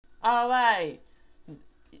Alright,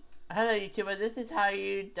 hello YouTuber, this is how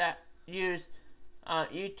you use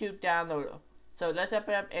YouTube downloader. So let's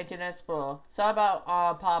open up Internet Explorer. So about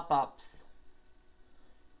pop-ups.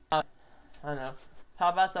 I don't know.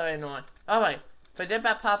 Pop-ups are annoying. Alright, forget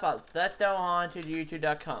about pop-ups. Let's go on to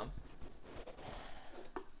YouTube.com.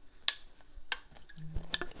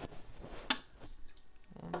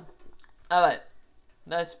 Alright,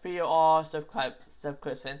 let's view all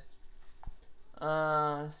subscription.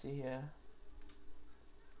 Let's see here.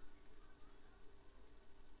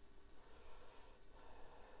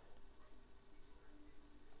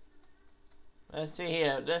 Let's see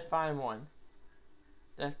here. Let's find one.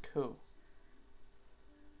 That's cool.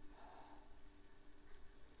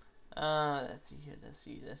 Let's see here. Let's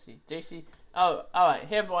see. JC. Oh, alright.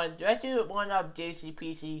 Here's one. Let's do one of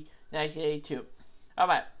JCPC 1982.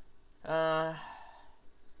 Alright. I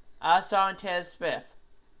saw Taylor Swift.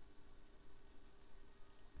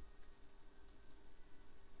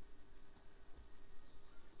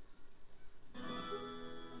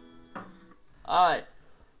 Alright.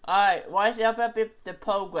 Once you open up the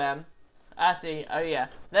program, I see. Oh yeah.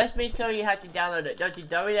 Let's make sure you have to download it. Go to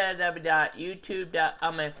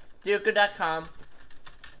www.youtube.com.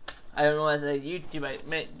 I don't know what I said YouTube. I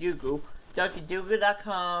meant Google. Go to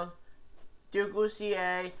Google.com. Google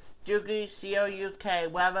CA. Google COUK.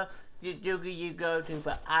 Wherever Google you go to,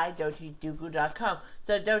 but I go to Google.com.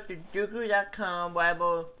 So go to Google.com.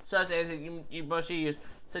 Whatever search engine you mostly use.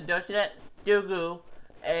 So go to that Google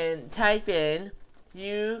and type in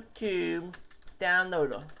YouTube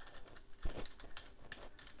downloader.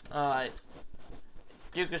 Alright.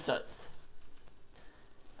 Google search.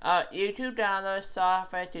 YouTube download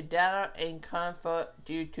software to download and convert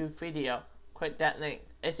YouTube video. Click that link.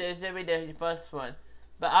 It's gonna be the first one.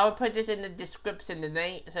 But I will put this in the description, the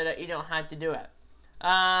link, so that you don't have to do it.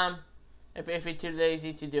 If you're too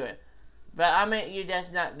lazy to do it. But I mean, you're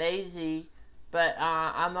just not lazy. But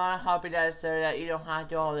I'm not helping that so that you don't have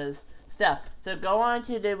to do all this stuff. So go on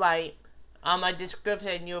to the right on my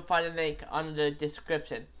description. You'll find a link under the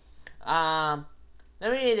description. Let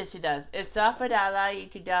me read this. It does. It's software that allows you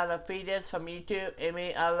to download videos from YouTube and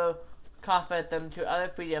may other convert them to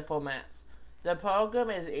other video formats. The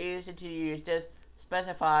program is easy to use. Just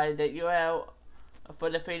specify the URL for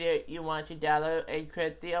the video you want to download and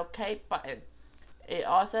click the OK button. It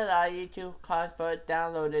also allows you to convert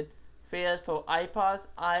downloaded videos for iPods,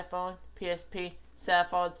 iPhone, PSP, cell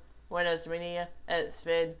phones, Windows Media,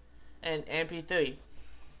 Xvid, and MP3.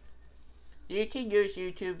 You can use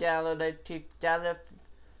YouTube downloader to download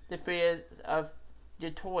the videos of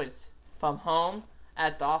your toys from home,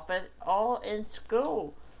 at the office, or in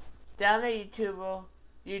school. Download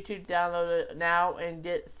YouTube downloader now and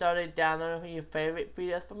get started downloading your favorite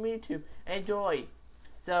videos from YouTube. Enjoy.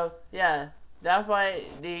 So yeah, that's what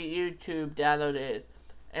the YouTube downloader is.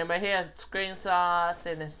 And right here, screenshots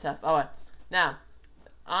and stuff. Alright, now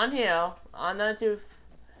on here, I'm going to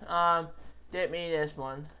get me this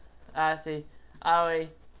one. See.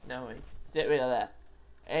 No wait, get rid of that.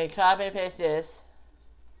 And copy and paste this.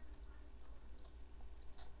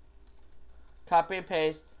 Copy and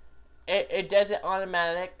paste. It does it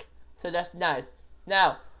automatic, so that's nice.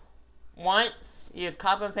 Now, once you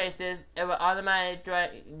copy and paste this, it will automatically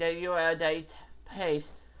direct the URL that you paste.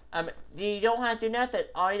 You don't have to do nothing.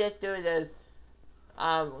 All you just do is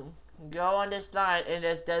go on this line and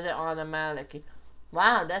it just does it automatically.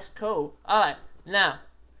 Wow, that's cool. Alright, now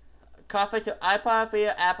copy to iPod,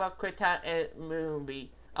 video, Apple, QuickTime, and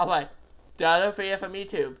Movie. Alright, download video from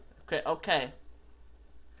YouTube. Click OK.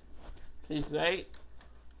 Please wait.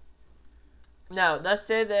 Now let's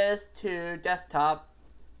save this to desktop.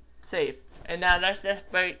 Save. And now let's just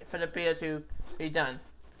wait for the video to be done.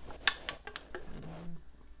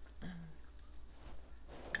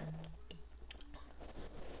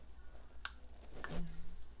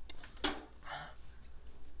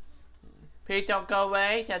 Please don't go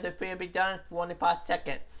away, because the video will be done in 45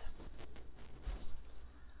 seconds.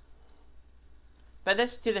 But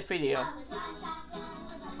listen to the video.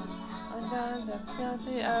 Under the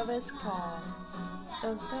shelter of its call,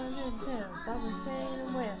 don't turn it down, don't say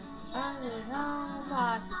where. I did all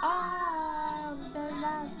my arms, the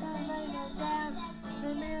last time I go down,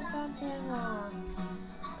 there may be something wrong.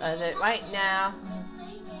 That's it right now.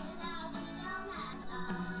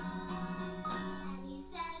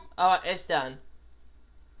 Alright, it's done.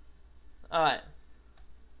 Alright.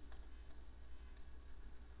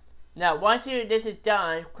 Now, once this is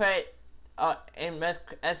done, create and let's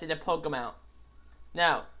exit the program out.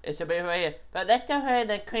 Now, it should be right here. But let's go ahead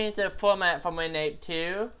and change the format from Windows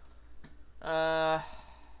to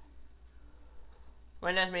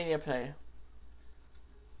Windows Media Player.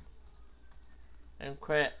 and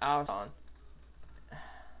quit out on.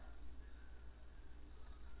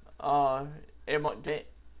 Oh, it won't do it.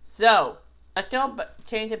 So, let's go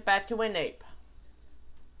change it back to WinApe.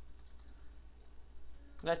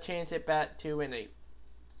 Let's change it back to WinApe.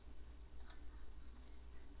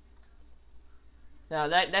 Now,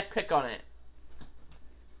 let's click on it.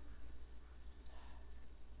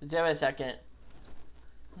 Give it a second.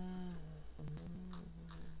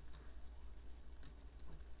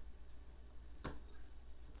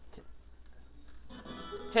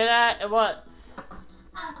 Ta-da, it works.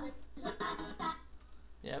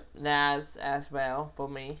 Yep, NAS as well for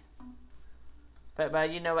me.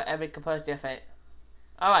 But you know what, every composer different.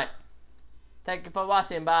 Alright. Thank you for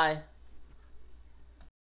watching, bye.